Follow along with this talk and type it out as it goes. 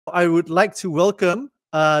I would like to welcome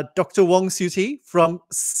Dr. Wong Siew from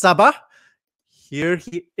Sabah. Here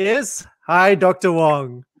he is. Hi, Dr.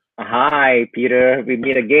 Wong. Hi, Peter. We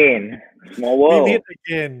meet again. Small world. We meet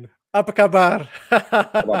again. Apa kabar?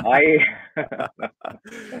 Bye-bye.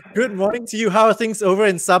 Good morning to you. How are things over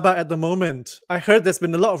in Sabah at the moment? I heard there's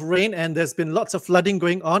been a lot of rain and there's been lots of flooding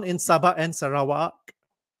going on in Sabah and Sarawak.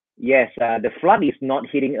 Yes, the flood is not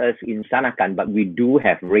hitting us in Sanakan, but we do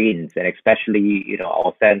have rains, and especially,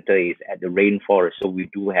 our center is at the rainforest, so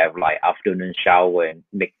we do have like afternoon shower and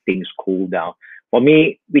make things cool down. For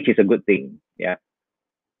me, which is a good thing. Yeah.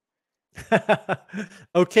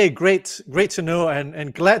 Okay, great to know,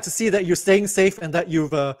 and glad to see that you're staying safe and that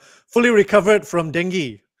you've fully recovered from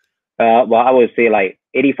dengue. Well, I would say like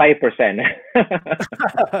 85%.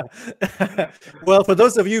 Well, for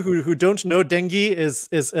those of you who don't know, dengue is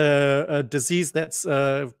a disease that's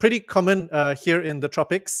pretty common here in the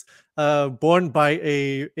tropics, borne by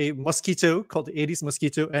a mosquito called the Aedes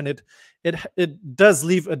mosquito, and it does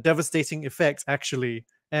leave a devastating effect actually.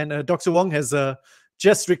 And Dr. Wong has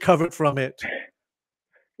just recovered from it.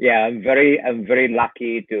 Yeah, I'm very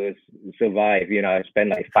lucky to survive. I spent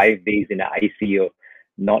like 5 days in the ICU.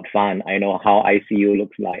 Not fun. I know how ICU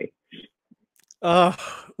looks like.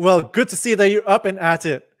 Well, good to see that you're up and at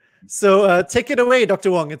it. So take it away,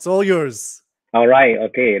 Dr. Wong. It's all yours. All right.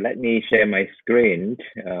 Okay. Let me share my screen.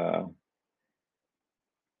 Hold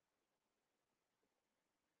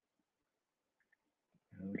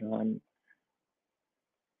on.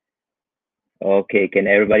 Okay. Can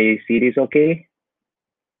everybody see this okay?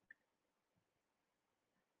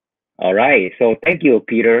 All right. So thank you,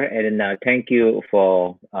 Peter. And thank you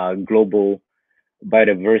for Global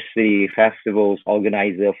Biodiversity Festival's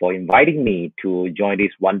organizer for inviting me to join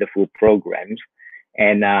these wonderful programs.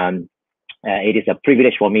 And it is a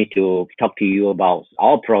privilege for me to talk to you about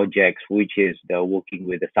our projects, which is the working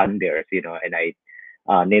with the sun bears, and I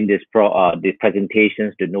named this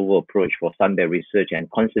presentations, the novel approach for sun bear research and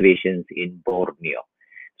conservation in Borneo.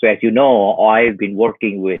 So as you know, I've been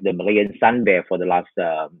working with the Malayan sun bear for the last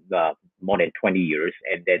more than 20 years.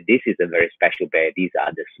 And then this is a very special bear. These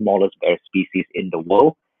are the smallest bear species in the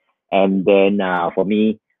world. And then for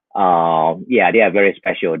me, yeah, they are very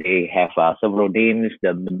special. They have several names.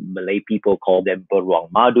 The Malay people call them beruang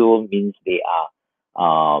madu, means they are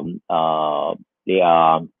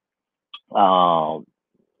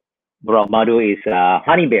beruang madu is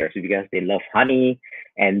honey bears because they love honey.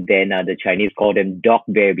 And then the Chinese call them dog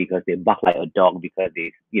bear because they bark like a dog because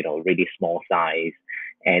they, really small size.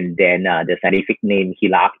 And then the scientific name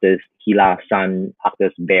Hila sun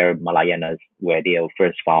arctus bear malayanus, where they are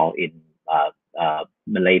first found in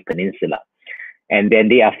Malay Peninsula. And then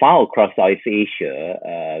they are found across Southeast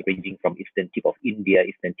Asia, ranging from eastern tip of India,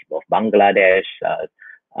 eastern tip of Bangladesh,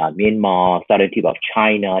 Myanmar, southern tip of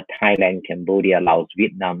China, Thailand, Cambodia, Laos,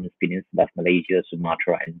 Vietnam, Peninsula of Malaysia,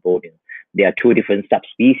 Sumatra, and Borneo. There are two different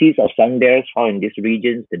subspecies of sun bears found in these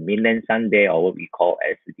regions: the mainland sun bear, or what we call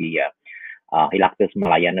as the Hilactus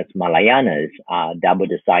malayanus, double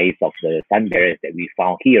the size of the sun bears that we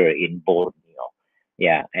found here in Borneo.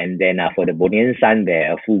 Yeah, and then for the Bornean sun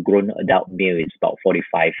bear, a full-grown adult male is about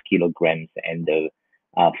 45 kilograms, and the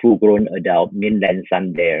full-grown adult mainland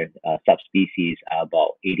sun bear subspecies are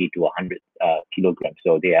about 80 to 100 kilograms.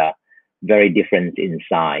 So they are very different in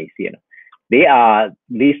size. They are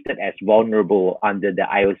listed as vulnerable under the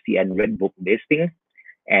IUCN Red Book listing,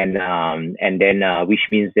 and then which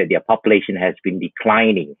means that their population has been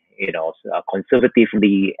declining.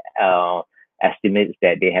 Conservatively estimates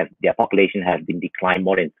that their population has been declined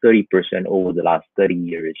more than 30% over the last 30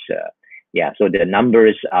 years. Yeah, so the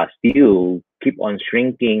numbers are still keep on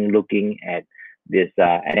shrinking. Looking at this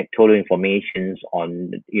anecdotal information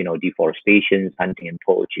on deforestation, hunting, and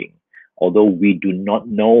poaching. Although we do not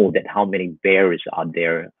know that how many bears are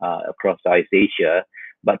there across Southeast Asia,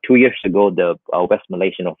 but 2 years ago, the West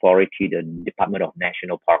Malaysian Authority, the Department of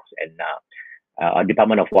National Parks and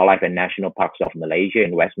Department of Wildlife and National Parks of Malaysia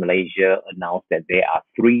in West Malaysia announced that there are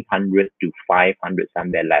 300 to 500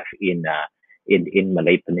 sun bear left in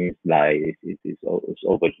Malay Peninsula. Is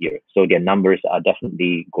over here. So their numbers are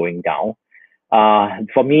definitely going down.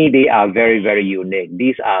 For me, they are very, very unique.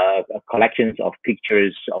 These are collections of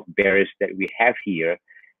pictures of bears that we have here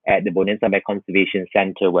at the Bornean Sun Bear Conservation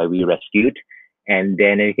Center where we rescued. And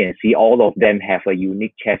then you can see all of them have a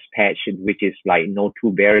unique chest patch, which is like no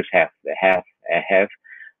two bears have. Yeah,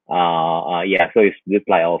 so it's just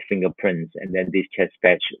like our fingerprints. And then this chest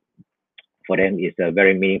patch for them is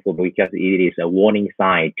very meaningful because it is a warning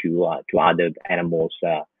sign to other animals.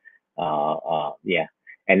 Yeah.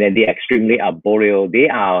 And then they're extremely arboreal. They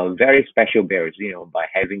are very special bears, you know, by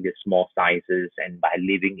having the small sizes and by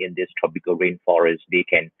living in this tropical rainforest, they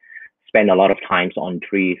can spend a lot of times on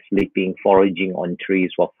trees, sleeping, foraging on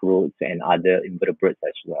trees for fruits and other invertebrates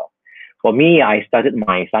as well. For me, I started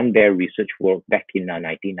my sun bear research work back in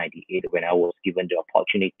 1998 when I was given the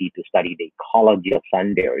opportunity to study the ecology of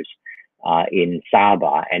sun bears in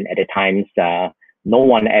Sabah. And at the times, no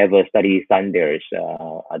one ever studied sun bears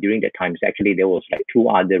during that times. Actually, there was like two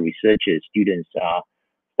other researchers, students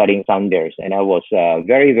studying sun bears, and I was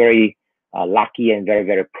very, very lucky and very,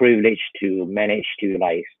 very privileged to manage to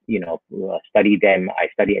study them. I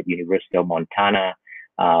studied at University of Montana.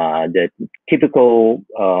 The typical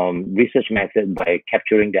research method by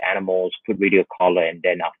capturing the animals, put radio collar, and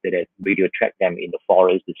then after that, radio track them in the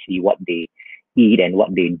forest to see what they eat and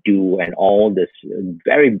what they do, and all this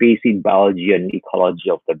very basic biology and ecology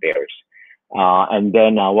of the bears. And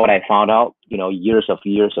then what I found out, years of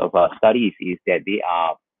studies is that they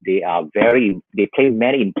play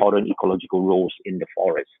many important ecological roles in the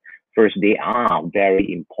forest. First, they are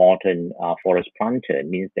very important forest planter. It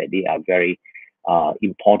means that they are very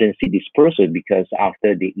important seed disperser, because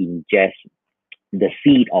after they ingest the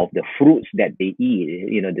seed of the fruits that they eat,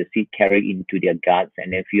 the seed carried into their guts,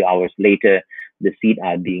 and then a few hours later, the seed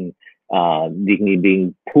are being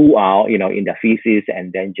pulled out, in the feces,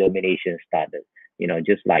 and then germination started.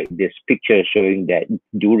 Just like this picture showing that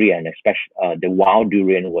durian, especially the wild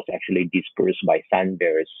durian, was actually dispersed by sun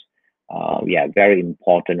bears. Very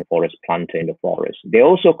important forest planter in the forest. They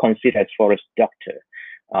also considered as forest doctor.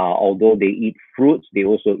 Although they eat fruits, they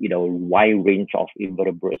also eat a wide range of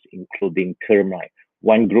invertebrates, including termite.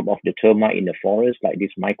 One group of the termite in the forest, like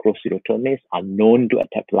these microcerotomes, are known to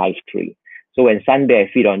attack live tree. So when sun bear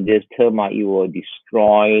feed on this termite, it will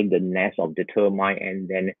destroy the nest of the termite and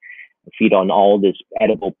then feed on all these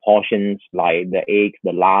edible portions like the eggs,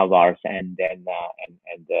 the larvae, and then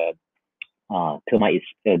the termites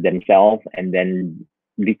themselves, and then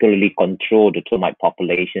literally control the termite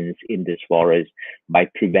populations in this forest by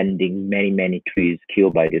preventing many trees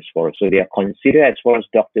killed by this forest. So they are considered as forest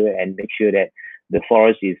doctor and make sure that the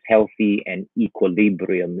forest is healthy and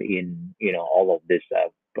equilibrium in all of this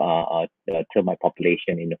termite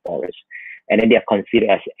population in the forest. And then they are considered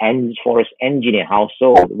as forest engineer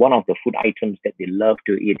household. One of the food items that they love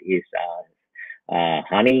to eat is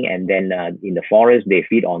honey, and then in the forest they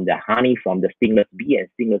feed on the honey from the stingless bee, and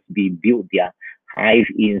stingless bee build their hive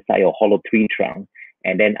inside a hollow tree trunk.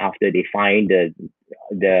 And then after they find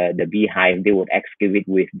the beehive, they would excavate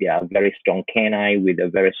with their very strong canine, with a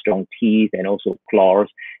very strong teeth and also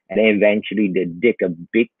claws, and then eventually they dig a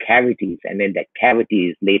big cavities, and then that cavity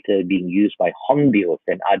is later being used by hornbills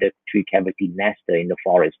and other tree cavity nester in the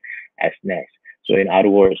forest as nests. So in other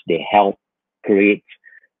words, they help create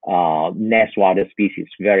nest water species.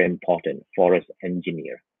 Very important forest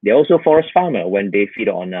engineer. They're also forest farmer. When they feed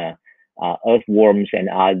on earthworms and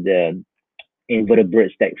other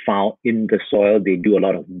invertebrates that found in the soil, they do a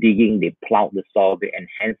lot of digging, they plow the soil, they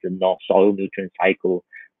enhance the soil nutrient cycle,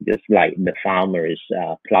 just like the farmers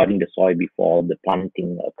plowing the soil before the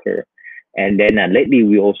planting occur. And then lately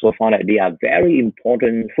we also found that they are very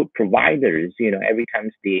important food providers. Every time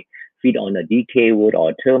they feed on a decay wood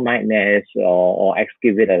or a termite nest, or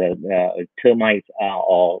excavate termites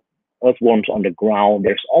or earthworms on the ground,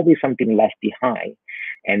 there's always something left behind.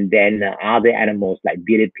 And then other animals like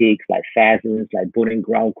bearded pigs, like pheasants, like Bornean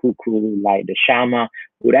ground cuckoo, like the shama,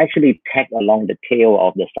 would actually tag along the tail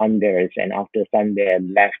of the sun bears. And after sun bear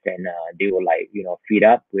left, and they will feed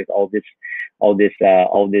up with all these food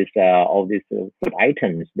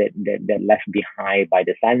items that left behind by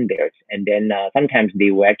the sun bears. And then sometimes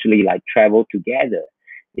they will actually travel together.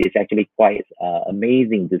 It's actually quite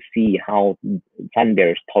amazing to see how sun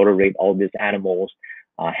bears tolerate all these animals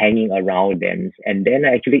hanging around them. And then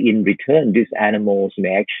actually in return, these animals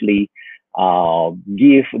may actually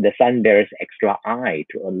give the sun bears extra eye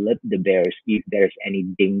to alert the bears if there's any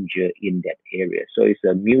danger in that area. So it's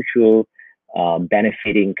a mutual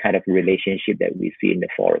benefiting kind of relationship that we see in the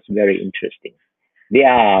forest. Very interesting. They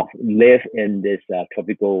live in this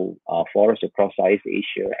tropical forest across Southeast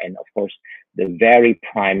Asia, and of course, the very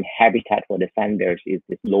prime habitat for the sun bears is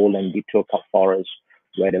this lowland littoral forest,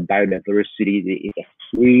 where the biodiversity is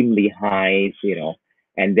extremely high.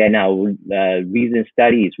 And then our recent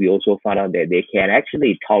studies, we also found out that they can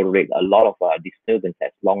actually tolerate a lot of disturbance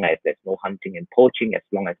as long as there's no hunting and poaching, as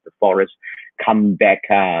long as the forests come back.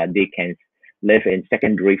 They can live in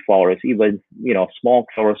secondary forests, even small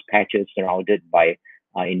forest patches surrounded by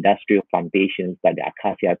industrial plantations like the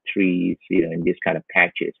acacia trees, in these kind of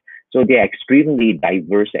patches. So they're extremely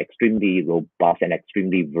diverse, extremely robust, and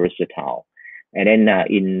extremely versatile. And then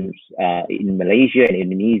in Malaysia and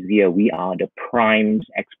Indonesia, we are the prime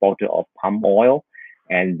exporter of palm oil.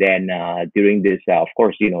 And then during this, of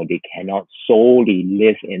course, they cannot solely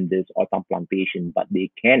live in this oil palm plantation, but they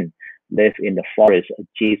can live in the forest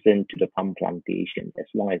adjacent to the palm plantation as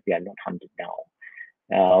long as they are not hunted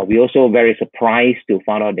down. We also very surprised to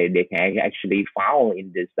find out that they can actually found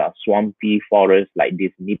in this swampy forest, like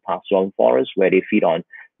this nipa swamp forest, where they feed on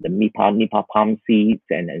the nipa palm seeds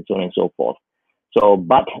and so on and so forth. So,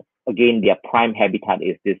 but again, their prime habitat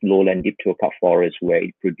is this lowland deep tropical forest where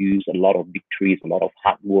it produces a lot of big trees, a lot of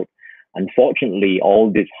hardwood. Unfortunately, all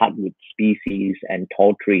these hardwood species and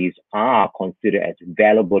tall trees are considered as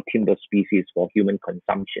valuable timber species for human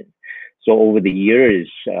consumption. So over the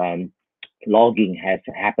years, logging has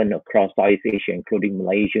happened across Southeast Asia, including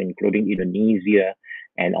Malaysia, including Indonesia,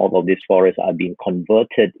 and all of these forests are being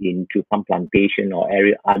converted into palm plantation or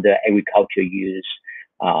other agriculture use.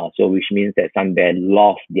 So which means that sun bear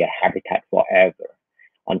lost their habitat forever.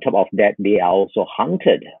 On top of that, they are also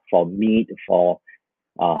hunted for meat, for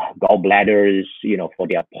gallbladders, for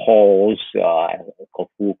their paws,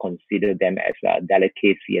 who consider them as a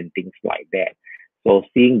delicacy and things like that. So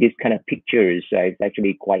seeing these kind of pictures is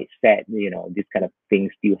actually quite sad. This kind of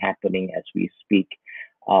things still happening as we speak.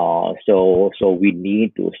 So we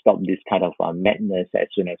need to stop this kind of madness as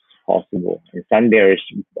soon as possible. And sun bears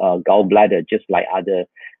gallbladder, just like other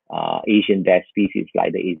Asian bear species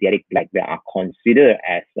like the Asiatic black bear, are considered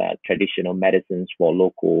as traditional medicines for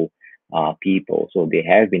local people. So they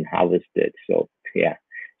have been harvested. So yeah.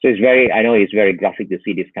 So I know it's very graphic to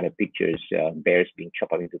see these kind of pictures, bears being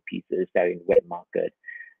chopped up into pieces that are in wet market.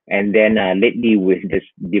 And then lately with this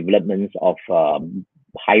developments of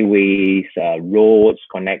highways, roads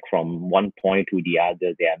connect from one point to the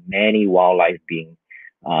other, there are many wildlife being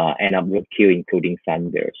end up killed, including sun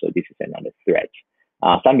bear. So this is another threat.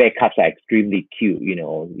 Sun bear cubs are extremely cute.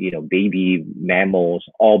 Baby mammals,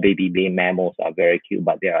 all baby mammals are very cute,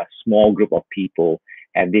 but there are a small group of people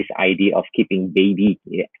have this idea of keeping baby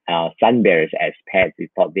sun bears as pets. They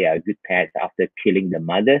thought they are good pets after killing the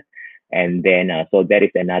mother. And then, so that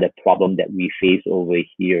is another problem that we face over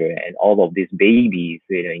here. And all of these babies,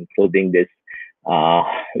 including this,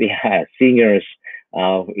 singers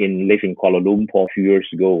live in Kuala Lumpur a few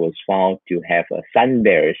years ago, was found to have a sun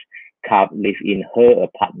bear's cub live in her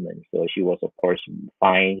apartment. So she was, of course,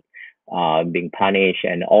 fined, being punished,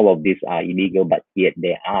 and all of these are illegal. But yet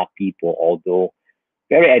there are people, although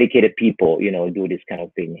very educated people, do this kind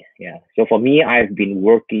of thing. Yeah. So for me, I've been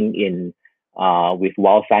working with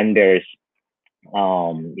wild sun bears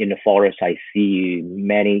in the forest. I see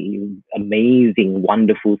many amazing,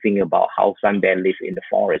 wonderful things about how sun bear live in the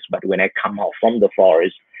forest. But when I come out from the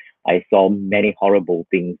forest, I saw many horrible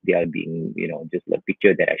things. They are being, just the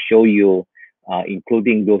picture that I show you,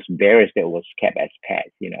 including those bears that was kept as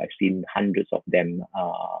pets. I've seen hundreds of them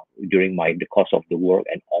during the course of the work,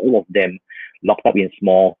 and all of them locked up in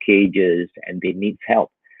small cages, and they need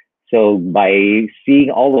help. So by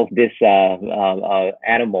seeing all of these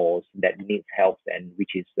animals that need help and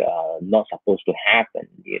which is not supposed to happen,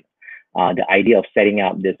 the idea of setting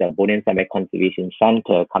up this Bornean Consrvation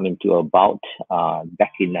Center come into about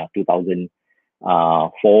back in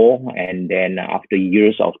 2004, and then after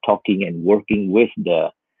years of talking and working with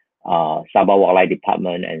the Sabah Wildlife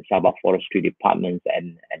Department and Sabah Forestry Departments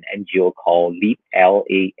and an NGO called LEAP,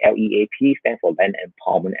 LEAP, stands for Land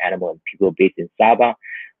Empowerment Animal and People based in Sabah,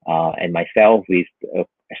 and myself, we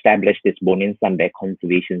established this Bornean Sun Bear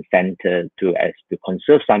Conservation Center to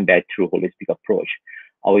conserve sun bear through holistic approach.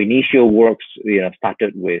 Our initial works,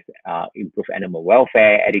 started with improved animal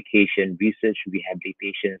welfare, education, research,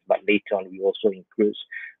 rehabilitation, but later on we also include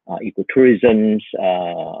ecotourism,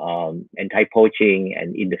 anti-poaching,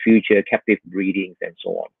 and in the future captive breedings and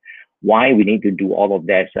so on. Why we need to do all of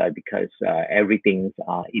that? Because everything's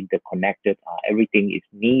interconnected. Everything is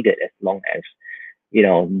needed as long as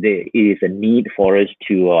it is a need for us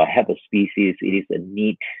to have a species. It is a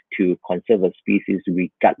need to conserve a species,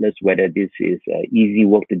 regardless whether this is easy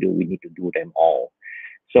work to do. We need to do them all.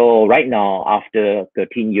 So right now, after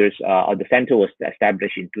 13 years, the center was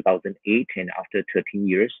established in 2008, and after 13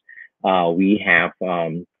 years, we have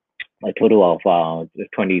a total of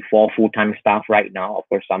 24 full-time staff right now. Of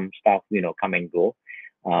course, some staff, come and go.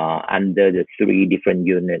 Under the 3 different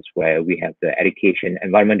units where we have the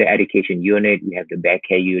environmental education unit, we have the bear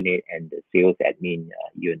care unit, and the sales admin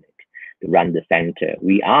unit to run the center.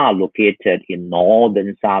 We are located in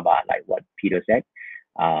northern Sabah, like what Peter said,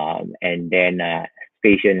 and then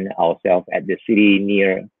stationed ourselves at the city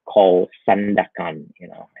near called Sandakan,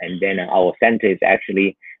 and then our center is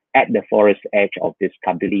actually at the forest edge of this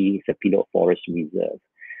Kabili Sepilok Forest Reserve.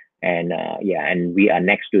 And yeah, and we are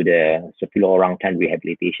next to the Sepuluh Orangutan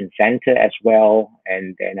Rehabilitation Center as well.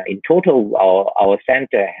 And then in total, our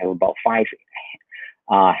center have about 5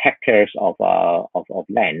 hectares of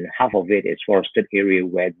land. Half of it is forested area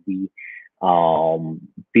where we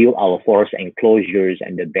build our forest enclosures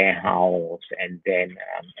and the bear house, and then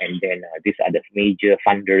these are the major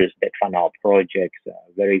funders that fund our projects.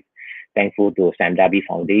 Very thankful to Sam Darby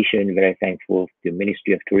Foundation, very thankful to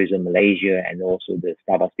Ministry of Tourism Malaysia, and also the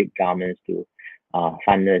Sabah state governments to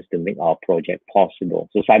fund us to make our project possible.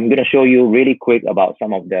 So I'm going to show you really quick about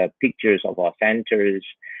some of the pictures of our centers.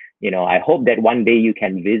 I hope that one day you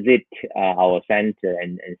can visit our center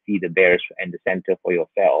and see the bears and the center for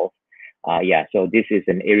yourself. Yeah, so this is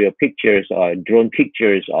an aerial pictures or drone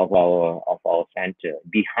pictures of our center.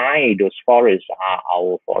 Behind those forests are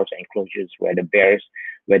our forest enclosures where the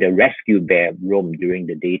rescue bear roam during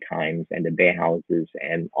the daytimes, and the bear houses,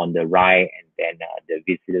 and on the right, and then the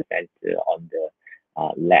visitor center on the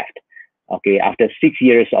left. Okay, after 6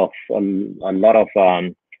 years of a lot of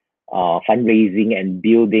fundraising and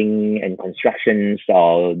building and constructions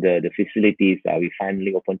of the facilities, we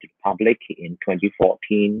finally opened to the public in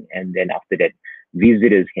 2014. And then after that,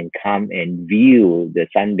 visitors can come and view the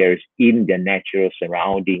sun bears in their natural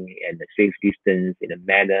surrounding and a safe distance, in a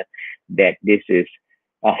manner that this is,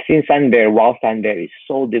 since wild sun bear is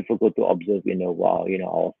so difficult to observe in the wild,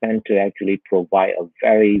 our center actually provide a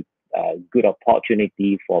very good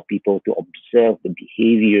opportunity for people to observe the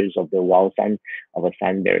behaviors of the wild sun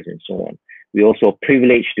bears and so on. We also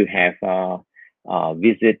privileged to have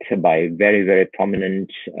visit by very, very prominent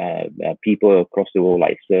people across the world,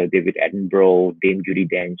 like Sir David Attenborough, Dame Judi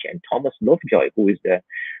Dench, and Thomas Lovejoy, who is the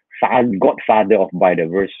godfather of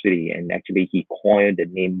biodiversity, and actually he coined the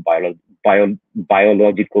name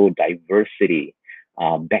biological diversity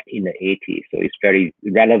back in the 80s. So it's very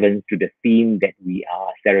relevant to the theme that we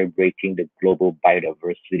are celebrating, the global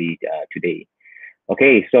biodiversity today.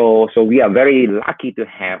 Okay, so we are very lucky to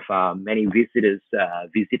have many visitors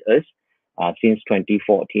visit us since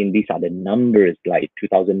 2014. These are the numbers. Like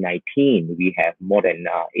 2019, we have more than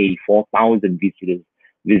 84,000 visitors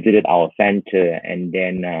visited our center, and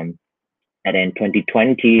then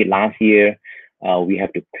 2020, last year, we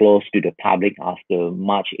have to close to the public after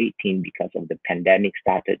March 18 because of the pandemic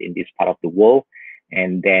started in this part of the world.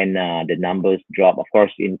 And then the numbers drop. Of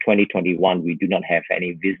course, in 2021, we do not have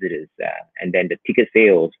any visitors. And then the ticket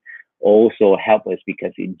sales also help us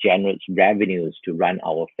because it generates revenues to run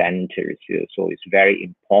our centers. So it's very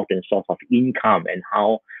important source of income, and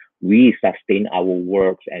how we sustain our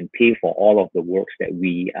works and pay for all of the works that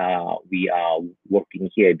we are working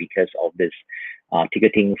here because of this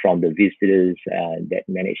ticketing from the visitors that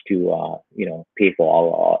manage to pay for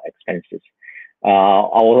our expenses.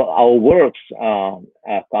 Our works are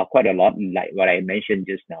quite a lot, like what I mentioned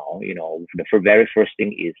just now. The very first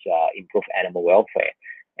thing is improve animal welfare.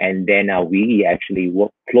 And then we actually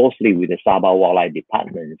work closely with the Sabah Wildlife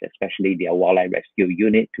Department, especially their wildlife rescue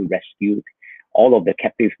unit, to rescue all of the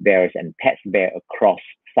captive bears and pet bear across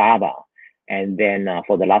Sabah. And then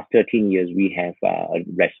for the last 13 years, we have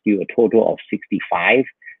rescued a total of 65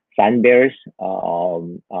 sun bears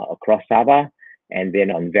across Sabah. And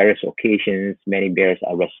then on various occasions, many bears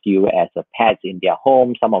are rescued as a pets in their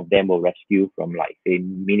home. Some of them were rescued from, like, say,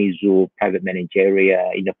 mini zoo, private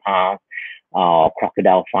manageria in the past,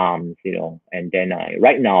 crocodile farms, And then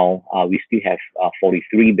right now, we still have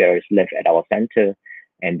 43 bears left at our center.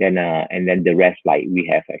 And then the rest, like, we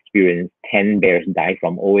have experienced 10 bears die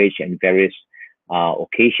from OH and various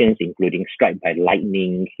occasions, including struck by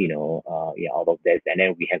lightning, all of that. And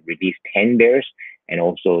then we have released 10 bears, and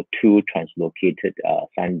also 2 translocated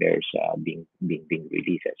sun bears being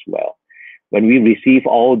released as well. When we receive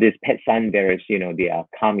all these pet sun bears, they are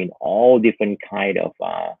come in all different kind of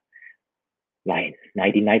like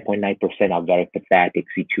 99.9% are very pathetic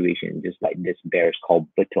situations, just like this bear is called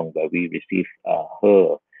Betong, where we received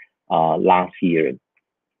her last year.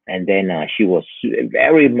 And then she was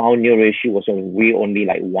very malnourished. She was weigh only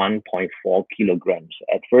like 1.4 kilograms.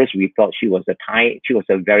 At first, we thought she was a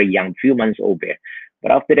very young, few months old bear.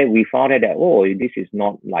 But after that, we found out that, oh, this is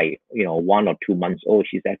not like, 1 or 2 months old.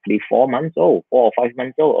 She's actually 4 months old, 4 or 5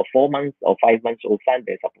 months old, or 4 months or 5 months old son.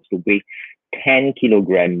 They're supposed to weigh 10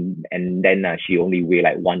 kilograms, and then she only weigh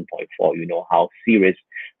like 1.4. You know how serious,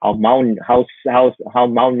 how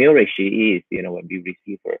malnourished she is, when we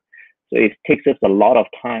receive her. So it takes us a lot of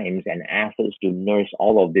times and efforts to nurse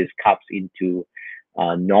all of these cubs into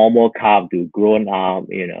normal cub to grown up,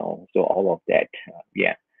 so all of that,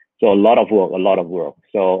 yeah. So a lot of work.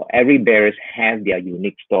 So every bears have their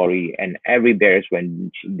unique story, and every bears,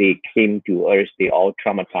 when they came to us, they all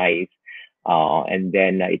traumatized And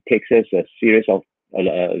then it takes us a series of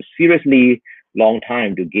seriously long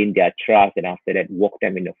time to gain their trust, and after that walk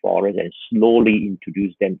them in the forest and slowly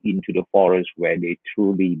introduce them into the forest where they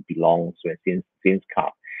truly belong since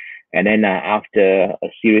calf. And then after a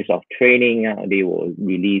series of training, they were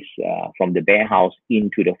released from the bear house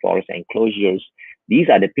into the forest enclosures. These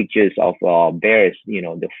are the pictures of bears,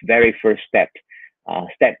 the very first step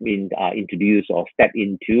introduce or step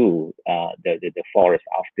into the forest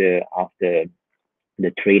after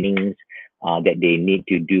the trainings that they need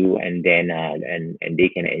to do, and then and they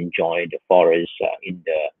can enjoy the forest in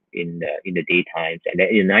the daytimes, and then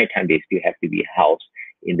in the nighttime they still have to be housed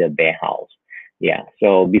in the bear house. Yeah.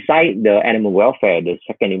 So beside the animal welfare, the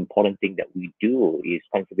second important thing that we do is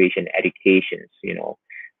conservation educations.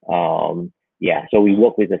 Yeah. So we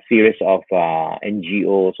work with a series of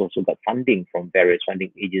NGOs, also got funding from various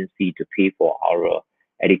funding agencies to pay for our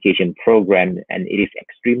education program, and it is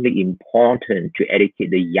extremely important to educate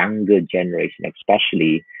the younger generation,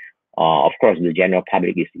 especially. Of course, the general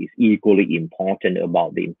public is equally important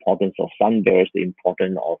about the importance of sun bears, the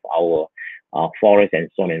importance of our forest, and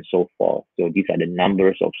so on and so forth. So these are the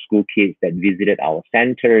numbers of school kids that visited our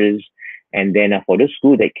centers. And then for the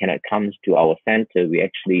school that cannot come to our center, we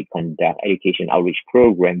actually conduct education outreach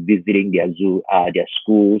program, visiting their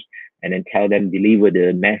schools, and then tell them, deliver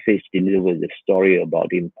the message, deliver the story about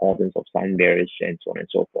the importance of sun bears, and so on and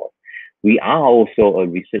so forth. We are also a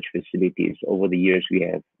research facilities. Over the years, we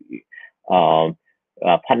have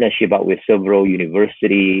partnership up with several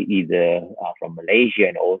universities, either from Malaysia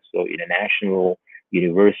and also international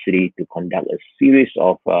university, to conduct a series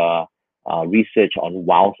of research on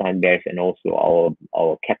wild sun bears and also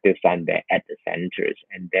our captive sun bear at the centers.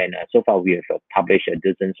 And then so far we have published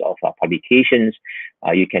dozens of publications.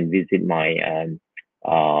 You can visit my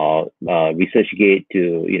ResearchGate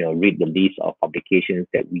to read the list of publications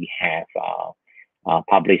that we have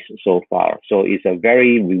published so far. So it's a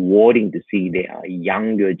very rewarding to see there are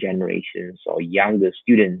younger generations or younger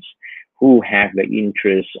students who have the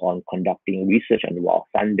interest on conducting research on wild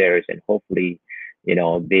sun bears, and hopefully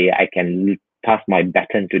I can pass my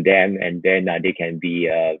baton to them, and then they can be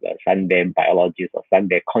sun bear biologists or sun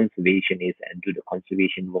bear conservationists and do the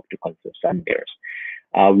conservation work to conserve sun bears.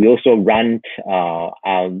 We also run a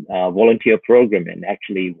volunteer program, and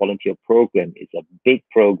actually volunteer program is a big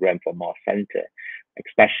program from our center,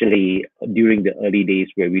 especially during the early days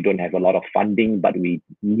where we don't have a lot of funding, but we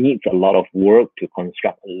need a lot of work to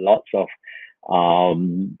construct lots of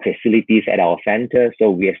facilities at our center.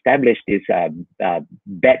 So we established this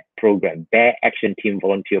BAT program, Bear Action Team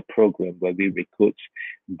Volunteer Program, where we recruit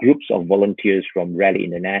groups of volunteers from Rally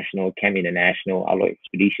International, Camp International, Allo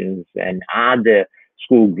Expeditions, and other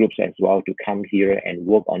school groups as well to come here and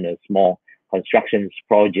work on a small construction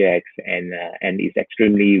projects, and it's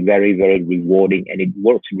extremely very, very rewarding, and it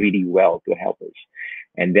works really well to help us.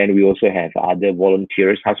 And then we also have other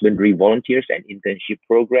volunteers, husbandry volunteers, and internship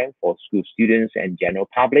program for school students and general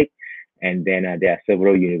public. And then there are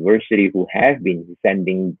several universities who have been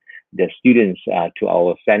sending the students to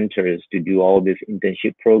our centers to do all these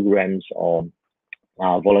internship programs or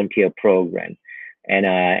volunteer programs. And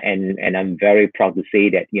I'm very proud to say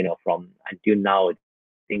that from until now, I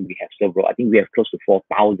think we have close to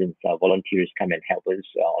 4,000 volunteers come and help us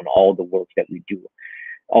on all the work that we do.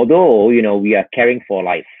 Although we are caring for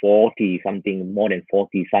like more than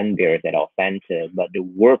 40 sun bears at our center, but the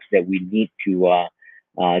work that we need to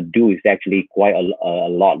do is actually quite a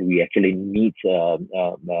lot. We actually need a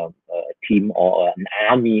team or an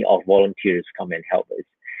army of volunteers come and help us.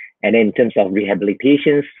 And then in terms of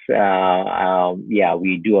rehabilitations,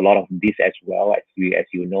 we do a lot of this as well, as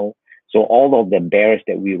you know. So all of the bears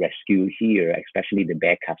that we rescue here, especially the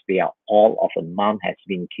bear cubs, they are all of a mom has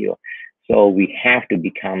been killed. So we have to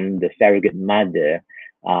become the surrogate mother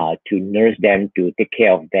to nurse them, to take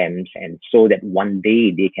care of them, and so that one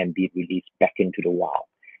day they can be released back into the wild.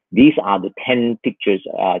 These are the 10 pictures,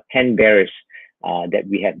 10 bears that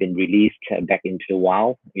we have been released back into the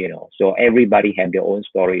wild. So everybody have their own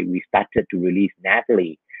story. We started to release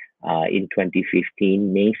Natalie in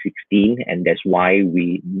 2015, May 16, and that's why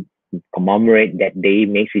we commemorate that day,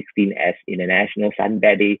 May 16, as International Sun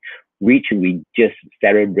Bear Day, which we just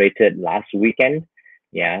celebrated last weekend.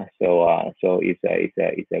 Yeah, so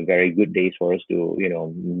it's a very good day for us to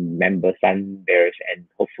remember sun bears, and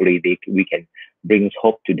hopefully we can bring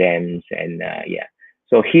hope to them. And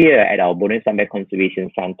so here at our Bornean Sun Bear Conservation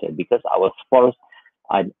Center, because our forest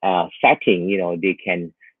setting, they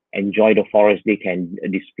can enjoy the forest, they can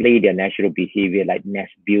display their natural behavior like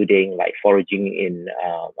nest building, like foraging in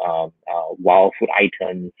wild food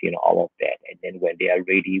items, all of that. And then when they are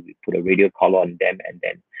ready, we put a radio collar on them, and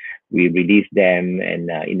then we release them, and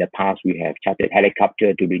in the past we have chartered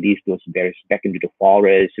helicopter to release those bears back into the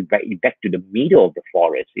forest, back to the middle of the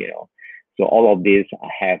forest, So all of these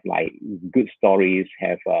have like good stories,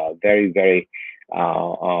 have very, very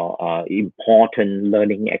important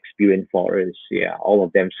learning experience for us. Yeah, all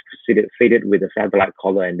of them fitted with a satellite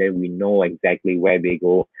collar, and then we know exactly where they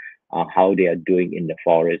go, how they are doing in the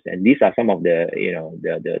forest. And these are some of the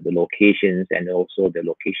the locations, and also the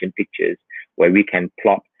location pictures where we can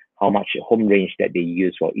plot how much home range that they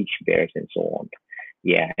use for each bears and so on.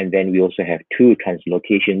 Yeah, and then we also have 2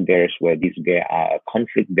 translocation bears, where these bears are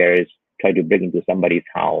conflict bears, try to break into somebody's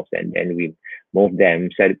house, and then we move them,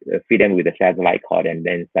 feed them with a satellite cord, and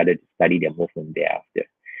then started to study their movement thereafter.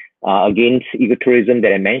 Again, ecotourism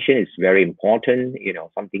that I mentioned is very important.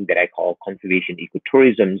 Something that I call conservation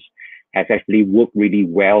ecotourism has actually worked really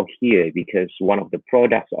well here, because one of the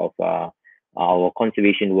products of our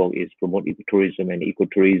conservation work is promote ecotourism, and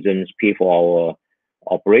ecotourism pay for our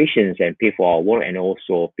operations and pay for our work, and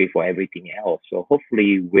also pay for everything else. So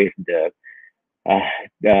hopefully, with the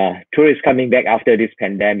tourists coming back after this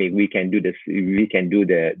pandemic, we can do this. We can do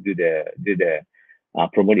the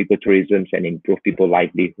promote ecotourism and improve people's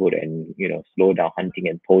livelihood, and slow down hunting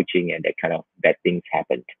and poaching, and that kind of bad things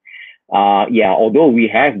happened. Yeah, although we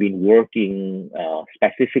have been working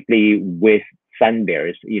specifically with sun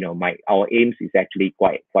bears, our aims is actually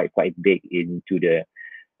quite big into the.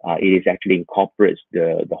 It is actually incorporates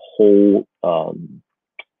the whole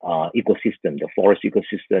ecosystem, the forest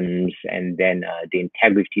ecosystems, and then the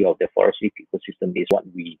integrity of the forest ecosystem is what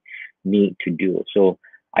we need to do. So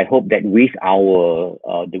I hope that with our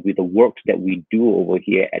with the works that we do over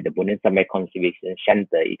here at the Bornean Conservation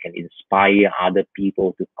Center, it can inspire other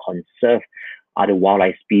people to conserve other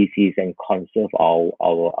wildlife species and conserve our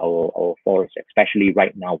forests. Especially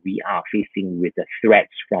right now, we are facing with the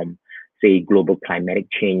threats from, say, global climatic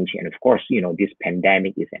change, and of course, this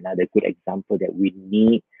pandemic is another good example that we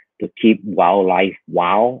need to keep wildlife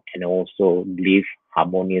wild and also live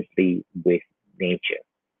harmoniously with nature.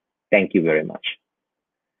 Thank you very much.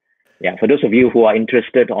 Yeah, for those of you who are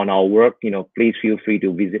interested on our work, please feel free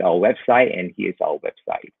to visit our website, and here's our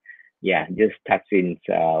website. Yeah, just type in,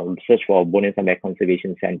 search for Bornean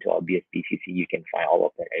Conservation Center or BSPCC, you can find all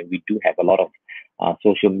of that. And we do have a lot of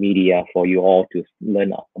social media for you all to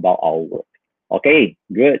learn about our work. Okay,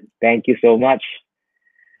 good. Thank you so much.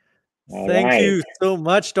 Thank you so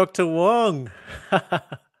much, Dr. Wong.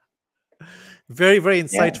 Very, very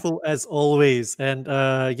insightful as always. And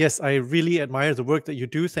yes, I really admire the work that you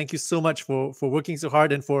do. Thank you so much for working so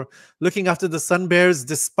hard and for looking after the sun bears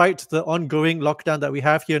despite the ongoing lockdown that we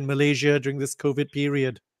have here in Malaysia during this COVID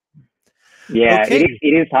period. Yeah, okay.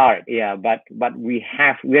 It is hard. Yeah, but we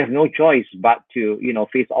have no choice but to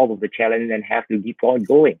face all of the challenges and have to keep on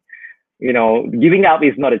going. Giving up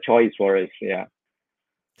is not a choice for us. Yeah.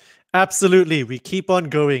 Absolutely, we keep on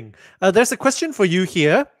going. There's a question for you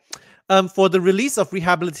here. For the release of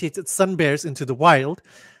rehabilitated sun bears into the wild,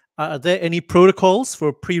 are there any protocols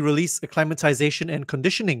for pre-release acclimatization and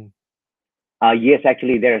conditioning? Yes,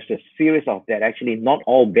 actually, there's a series of that. Actually, not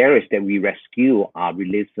all bears that we rescue are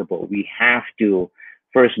releasable. We have to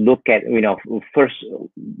first look at, first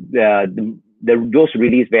those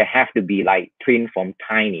released bears have to be like trained from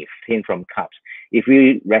cubs. If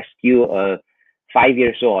we rescue a 5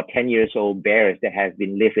 years old or 10 years old bears that has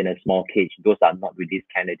been lived in a small cage, those are not release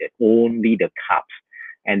candidates, only the cubs.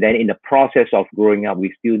 And then in the process of growing up,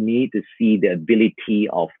 we still need to see the ability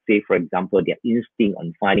of, say, for example, their instinct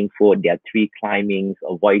on finding food, their tree climbings,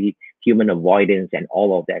 human avoidance, and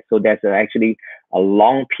all of that. So there's actually a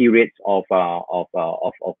long period of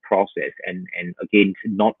process. And again,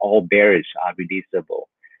 not all bears are releasable.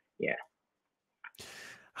 Yeah.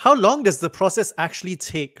 How long does the process actually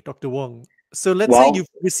take, Dr. Wong? So let's say you've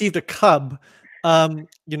received a cub.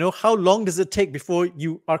 How long does it take before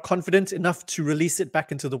you are confident enough to release it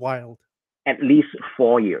back into the wild? At least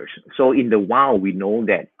 4 years. So in the wild, we know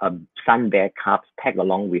that sun bear cubs tag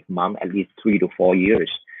along with mom at least 3 to 4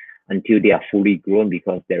 years until they are fully grown,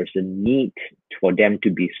 because there's a need for them to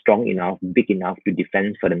be strong enough, big enough to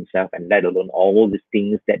defend for themselves, and let alone all the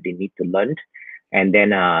things that they need to learn. And then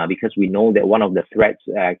because we know that one of the threats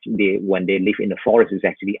when they live in the forest is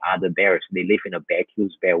actually other bears. They live in a bear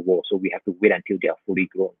hills, bear wall. So we have to wait until they are fully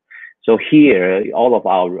grown. So here, all of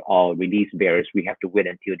our released bears, we have to wait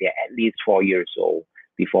until they're at least 4 years old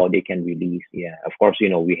before they can release. Yeah, of course,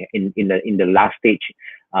 we in the last stage,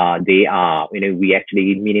 they are, we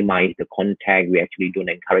actually minimize the contact. We actually don't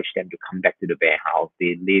encourage them to come back to the bear house.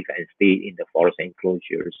 They live and stay in the forest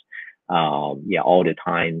enclosures. All the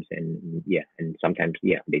times, and sometimes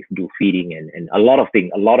they do feeding and a lot of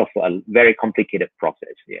things, a lot of very complicated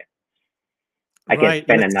process. Yeah. I can Right.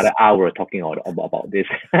 spend Let's another hour talking about this.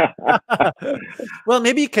 well,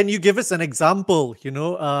 maybe can you give us an example,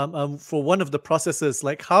 for one of the processes,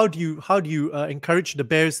 like how do you encourage the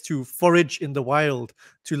bears to forage in the wild,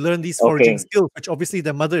 to learn these foraging Okay. skills, which obviously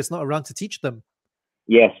their mother is not around to teach them?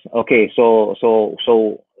 Yes. Okay. So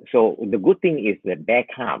the good thing is that bear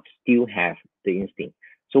cubs still have the instinct.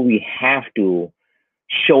 So we have to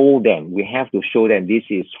show them. We have to show them this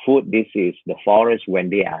is food. This is the forest when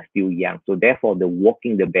they are still young. So therefore, the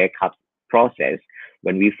walking the bear cubs process,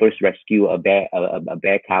 when we first rescue a bear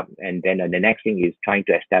cub, and then the next thing is trying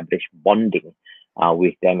to establish bonding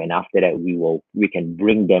with them, and after that we can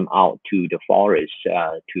bring them out to the forest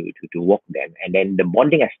to walk them, and then the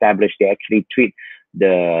bonding established, they actually treat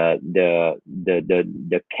the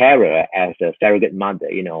carer as a surrogate mother.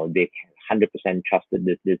 They 100% trusted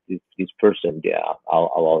this person,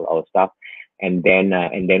 our staff. And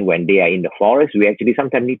then when they are in the forest, we actually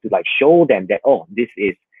sometimes need to like show them that, oh, this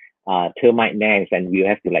is termite nest, and we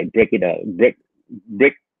have to like break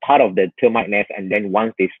part of the termite nest, and then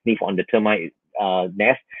once they sniff on the termite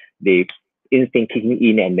nest, they instinct kicking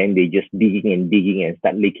in, and then they just digging and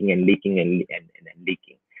start leaking and leaking and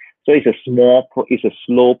leaking. So it's a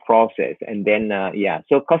slow process, and then yeah.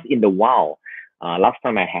 So because in the wild, last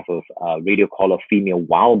time I have a radio call of female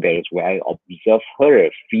wild bears where I observed her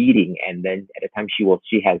feeding, and then at the time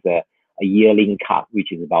she has a yearling cub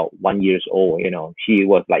which is about 1 year old. She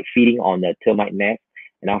was like feeding on the termite nest,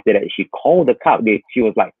 and after that she called the cub. She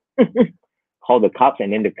was like call the cubs,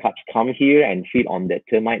 and then the cubs come here and feed on the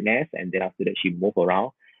termite nest, and then after that she move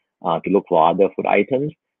around to look for other food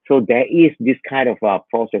items. So there is this kind of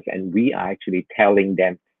process, and we are actually telling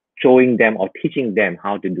them, showing them, or teaching them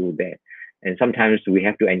how to do that. And sometimes we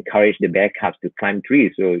have to encourage the bear cubs to climb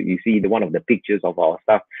trees. So you see one of the pictures of our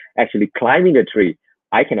staff actually climbing a tree.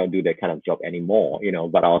 I cannot do that kind of job anymore,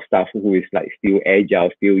 but our staff who is like still agile,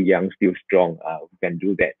 still young, still strong, can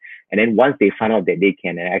do that. And then once they find out that they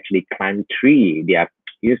can actually climb tree, they are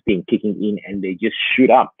instinct kicking in, and they just shoot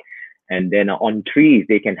up. And then on trees,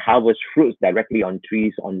 they can harvest fruits directly on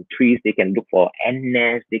trees. On trees, they can look for ant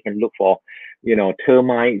nests. They can look for,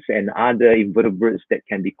 termites and other invertebrates that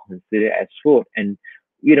can be considered as food. And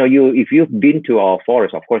if you've been to our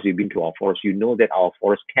forest, of course you've been to our forest, you know that our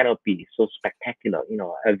forest canopy is so spectacular.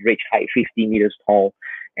 Average height 50 meters tall,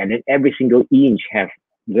 and then every single inch have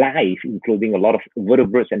life, including a lot of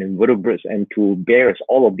vertebrates and invertebrates. And to bears,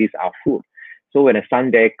 all of these are food. So when a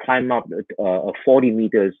sun bear climb up a 40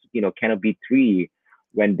 meters, canopy tree,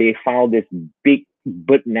 when they found this big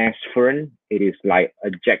bird nest fern, it is like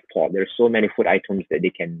a jackpot. There's so many food items that they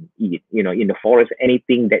can eat. In the forest,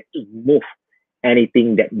 anything that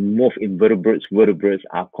move invertebrates, vertebrates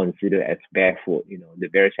are considered as bear food. The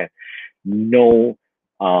bears have no,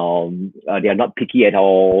 they are not picky at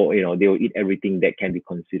all. They will eat everything that can be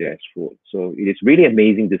considered as food. So it is really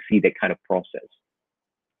amazing to see that kind of process.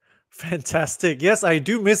 Fantastic. Yes, I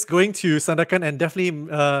do miss going to Sandakan, and definitely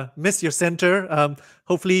miss your center.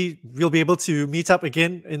 Hopefully, we'll be able to meet up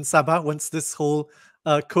again in Sabah once this whole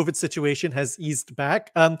COVID situation has eased back.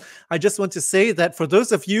 I just want to say that for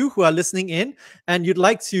those of you who are listening in and you'd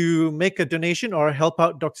like to make a donation or help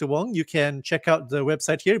out Dr. Wong, you can check out the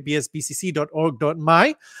website here,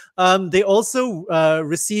 bsbcc.org.my. They also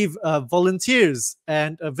receive volunteers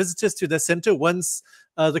and visitors to their center once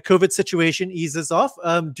the COVID situation eases off.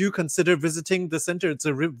 Do consider visiting the center. It's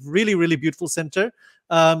a really, really beautiful center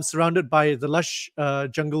surrounded by the lush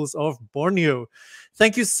jungles of Borneo.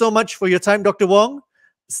 Thank you so much for your time, Dr. Wong.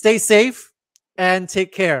 Stay safe and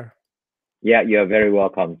take care. Yeah, you're very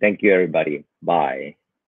welcome. Thank you, everybody. Bye.